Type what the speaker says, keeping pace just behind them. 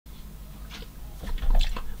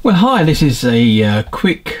Well, hi, this is a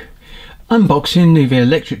quick unboxing of the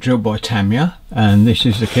electric drill by Tamiya, and this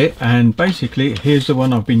is the kit. And basically here's the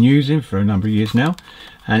one I've been using for a number of years now,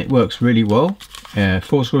 and it works really well.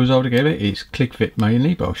 4 screws altogether. It's click fit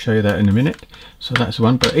mainly, but I'll show you that in a minute. So that's the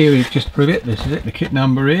one, but here, just to prove it, this is it. The kit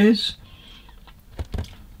number is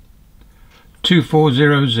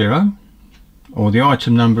 2400, or the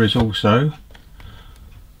item number is also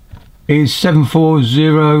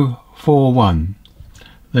 74041.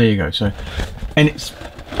 There you go. So, and it's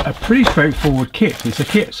a pretty straightforward kit. It's a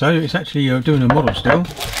kit, so it's actually doing a model still,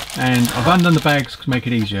 and I've undone the bags to make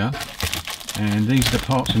it easier. And these are the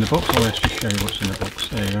parts in the box. I'll actually show you what's in the box.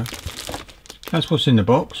 There you go. That's what's in the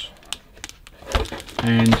box,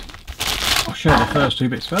 and I'll show you the first two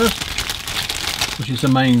bits first, which is the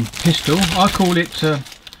main pistol. I call it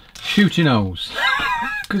shooting holes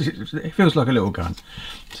because it feels like a little gun.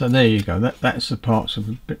 So there you go. That's the parts of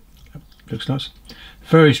the bit. Looks nice.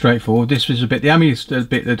 Very straightforward. This is a bit, the AMI is the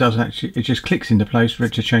bit that doesn't actually, it just clicks into place for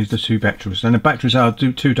it to change the 2 batteries. And the batteries are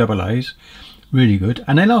 2 AA's, really good,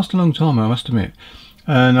 and they last a long time, I must admit.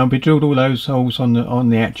 And I'll be drilled all those holes on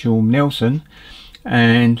the actual Nelson,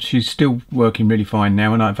 and she's still working really fine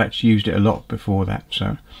now, and I've actually used it a lot before that,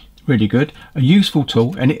 so really good. A useful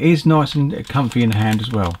tool, and it is nice and comfy in the hand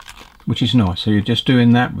as well, which is nice. So you're just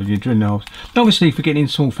doing that with your drilling holes. Obviously for getting in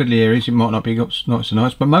small fiddly areas it might not be not so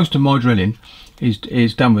nice, but most of my drilling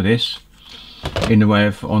is done with this in the way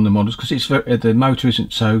of on the models, because it's the motor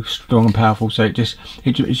isn't so strong and powerful, so it just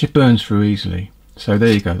burns through easily. So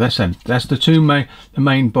there you go. That's them. That's the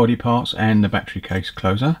main body parts and the battery case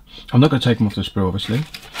closer. I'm not going to take them off the sprue, obviously.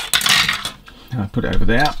 I'll put it over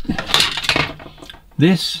there.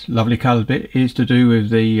 This lovely coloured bit is to do with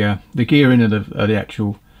the gearing of the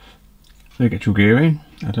actual gearing.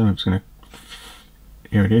 I don't know if it's going to.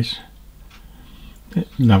 Here it is.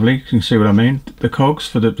 Lovely. You can see what I mean. The cogs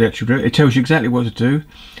for the actual drill. It tells you exactly what to do.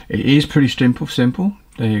 It is pretty simple.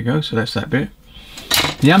 There you go. So that's that bit.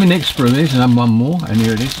 The AMI next sprue is, and one more, and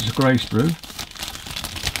here it is. It's a grey sprue,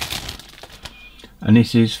 and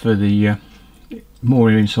this is for the more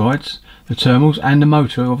insides, the terminals, and the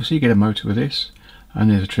motor. Obviously, you get a motor with this, and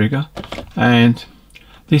there's a trigger, and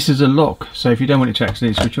this is a lock. So if you don't want it to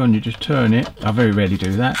accidentally switch on, you just turn it. I very rarely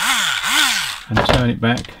do that, and turn it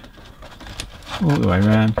back all the way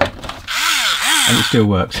around, and it still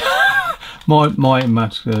works. my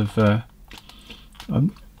must have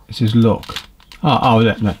it says lock. Oh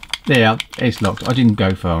no, there, it's locked. I didn't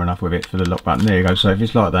go far enough with it for the lock button. There you go. So if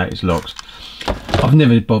it's like that, it's locked. I've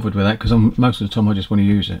never bothered with that because most of the time I just want to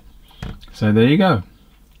use it. So there you go.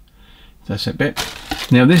 That's that bit.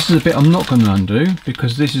 Now this is a bit I'm not going to undo,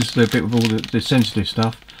 because this is the bit with all the sensitive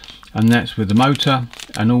stuff, and that's with the motor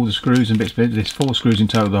and all the screws and bits. There's 4 screws in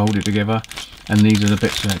total to hold it together, and these are the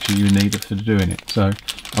bits that actually you need for doing it. So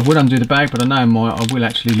I will undo the bag, but I know I will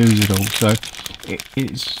actually lose it all. So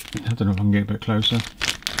it's, I don't know if I can get a bit closer.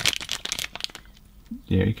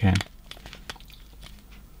 Yeah, you can.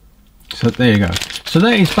 So there you go. So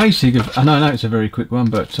that is basic of, and I know it's a very quick one,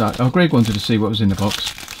 but Greg wanted to see what was in the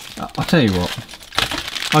box. I'll tell you what,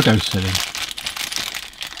 I'll go silly.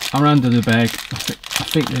 I'm under the bag. I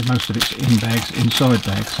think that most of it's in bags, inside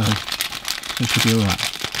bags, so it should be alright.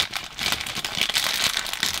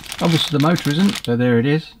 Obviously the motor isn't, so there it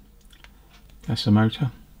is. That's the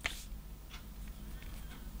motor.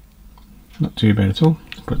 Not too bad at all.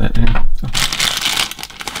 Put that down.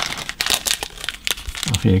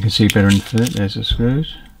 Off here you can see better into it. There's the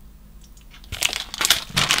screws.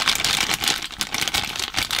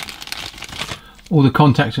 All the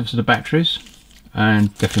contactors for the batteries,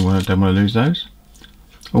 and definitely don't want to lose those.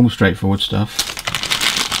 All straightforward stuff.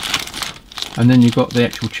 And then you've got the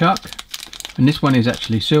actual chuck, and this one is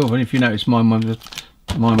actually silver. If you notice, my one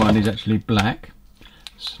is actually black,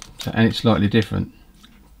 and it's slightly different,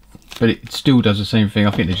 but it still does the same thing.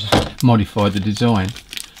 I think they just modified the design,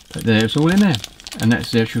 but there, it's all in there, and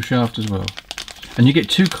that's the actual shaft as well. And you get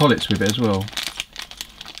 2 collets with it as well.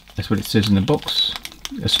 That's what it says in the box.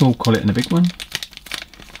 A small collet and a big one.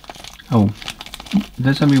 Oh,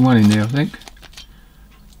 there's only one in there, I think.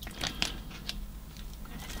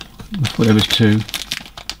 I thought there was 2.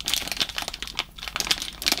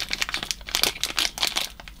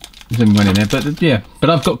 There's only one in there, but yeah. But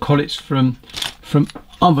I've got collets from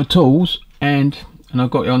other tools, and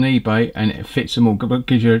I've got it on eBay, and it fits them all. It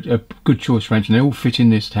gives you a good choice range, and they all fit in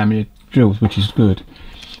this Tamiya drills, which is good.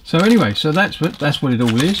 So anyway, so that's what it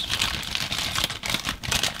all is.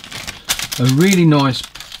 A really nice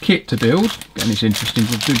kit to build, and it's interesting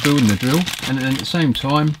to do building the drill, and then at the same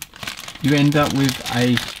time you end up with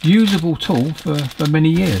a usable tool for many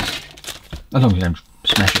years, as long as you don't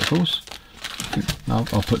smash it, of course.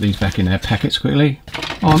 I'll put these back in their packets quickly.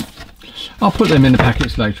 I'll put them in the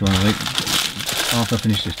packets later on, I think, after I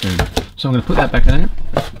finish this doing. So I'm going to put that back in there.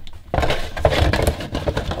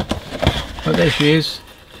 But there she is,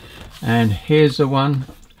 and here's the one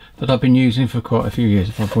that I've been using for quite a few years.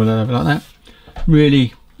 If I pull that over like that,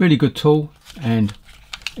 really good tool. And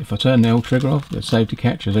if I turn the old trigger off, the safety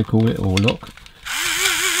catch as they call it, or lock,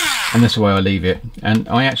 and that's the way I leave it. And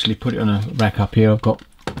I actually put it on a rack up here.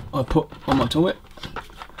 I put on my toilet,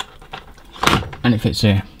 and it fits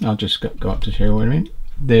there. I'll just go up to show you what I mean.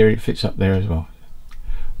 There, it fits up there as well.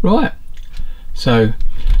 Right, so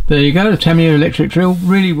there you go, the Tamiya electric drill.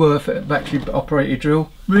 Really worth it, battery operated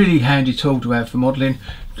drill. Really handy tool to have for modelling.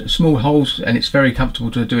 Small holes, and it's very comfortable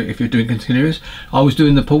to do it if you're doing continuous. I was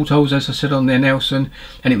doing the portholes, as I said, on there, Nelson,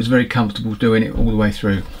 and it was very comfortable doing it all the way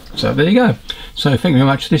through. So there you go. So thank you very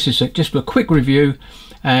much. This is just a quick review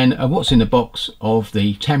and what's in the box of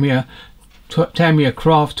the Tamiya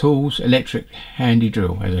Craft Tools electric handy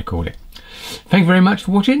drill, as they call it. Thank you very much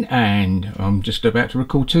for watching, and I'm just about to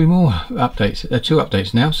record two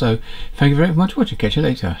updates now. So thank you very much for watching. Catch you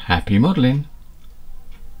later. Happy modelling.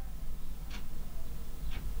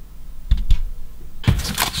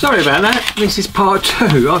 Sorry about that, this is part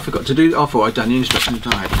 2. I forgot to do, I thought I'd done the instructions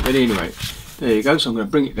tonight. But anyway, there you go. So I'm going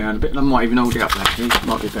to bring it down a bit, and I might even hold it up actually, it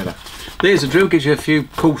might be better. There's the drill, gives you a few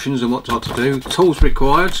cautions on what not to do. Tools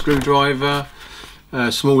required: screwdriver,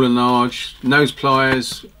 small and large, nose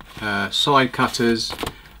pliers, side cutters,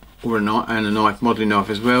 or a knife, and a knife, modelling knife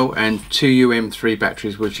as well, and 2 UM3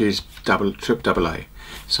 batteries, which is triple AA.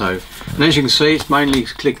 So, and as you can see, it's mainly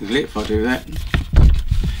click and clip. If I do that,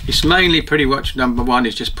 it's mainly pretty much number one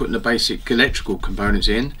is just putting the basic electrical components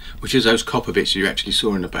in, which is those copper bits you actually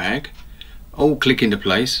saw in the bag, all click into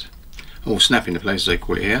place, or snap into place as they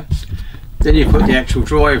call it here. Then you put the actual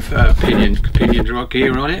drive pinion drive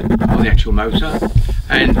gear on it, on the actual motor,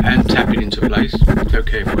 and tap it into place. Go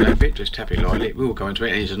careful with that bit, just tap it lightly, it will go into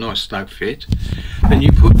it, and it's a nice snug fit. Then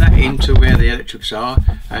you put that into where the electrics are,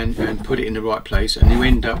 and put it in the right place, and you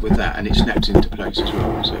end up with that, and it snaps into place as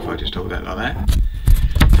well. So if I just hold that like that,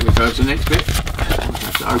 then we go to the next bit. We'll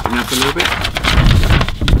have to open up a little bit,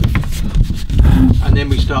 and then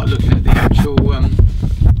we start looking at the actual gun.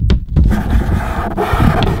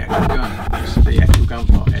 The actual gun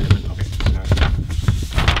part element of it.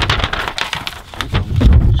 So,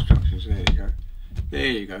 instructions. There you go. There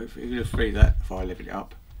you go. If you're going to free that, if I lift it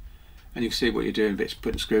up, and you can see what you're doing. Bits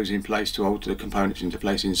putting screws in place to hold the components into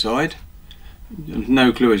place inside.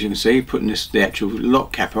 No glue, as you can see. Putting the actual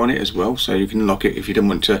lock cap on it as well, so you can lock it if you don't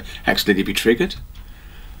want to accidentally be triggered.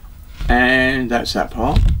 And that's that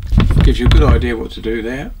part. Gives you a good idea what to do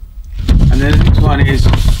there. And then the next one is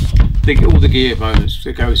all the gear components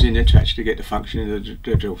that goes in there to actually get the function of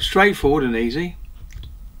the drill. Straightforward and easy.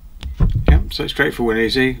 Yep, so straightforward and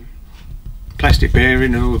easy. Plastic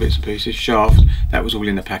bearing and all the bits and pieces. Shaft, that was all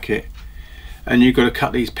in the packet. And you've got to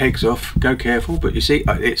cut these pegs off. Go careful, but you see,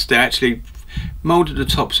 they're actually moulded at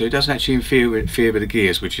the top, so it doesn't actually interfere with the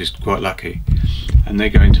gears, which is quite lucky. And they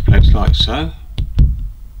go into place like so.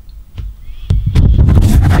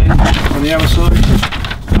 And on the other side,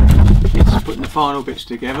 it's putting the final bits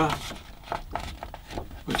together,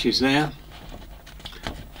 which is there,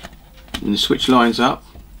 and the switch lines up,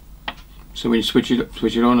 so when you switch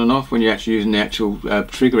it on and off, when you're actually using the actual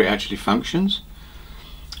trigger, it actually functions.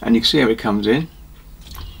 And you can see how it comes in,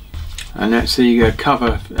 and that's the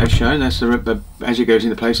cover as shown. That's the as it goes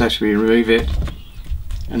into place. Actually, you remove it,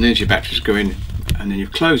 and there's your batteries go in, and then you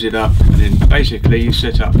close it up, and then basically you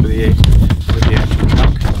set up for the actual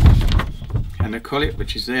truck. And the collet,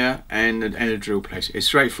 which is there, and a drill place. It's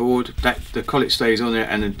straightforward. The collet stays on there,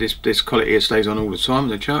 and this collet here stays on all the time.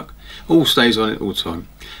 The chuck all stays on it all the time.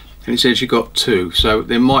 And it says you got 2, so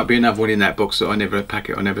there might be another one in that box that I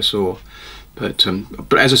never saw. But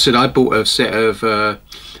as I said, I bought a set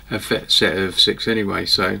of 6 anyway.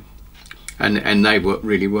 So and they work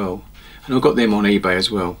really well, and I got them on eBay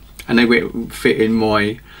as well, and they fit in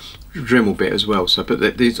my Dremel bit as well. So,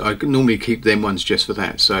 but these I normally keep them ones just for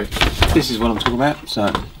that. So this is what I'm talking about. So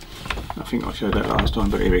I think I showed that last time,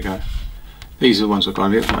 but here we go. These are the ones I've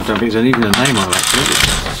got. I don't think there's even a name on them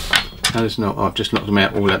actually. No, there's not. I've just knocked them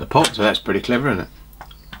out all out the pot, so that's pretty clever, isn't it?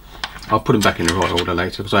 I'll put them back in the right order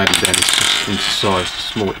later because I had them down into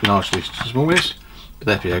size largely smallest, but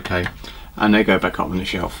that'd be okay. And they go back up on the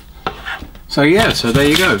shelf. So yeah, so there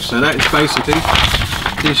you go. So that is basically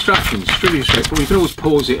the instructions. It's really straightforward. You can always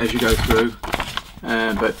pause it as you go through,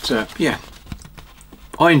 yeah,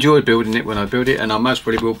 I enjoyed building it when I build it, and I most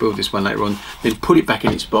probably will build this one later on, then put it back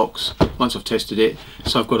in its box once I've tested it,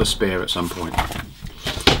 so I've got a spare at some point.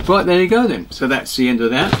 Right, there you go then. So that's the end of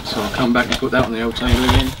that. So I'll come back and put that on the old table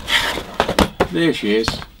again. There she is.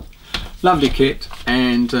 Lovely kit,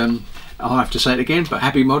 and I'll have to say it again, but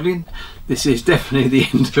happy modelling. This is definitely the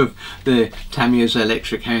end of the Tamiya's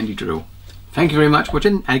electric handy drill. Thank you very much for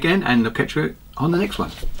watching again, and I'll catch you on the next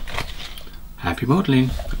one. Happy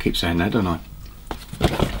modelling. I keep saying that, don't I?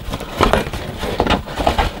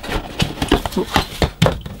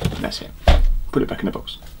 That's it. Put it back in the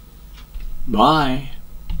box. Bye.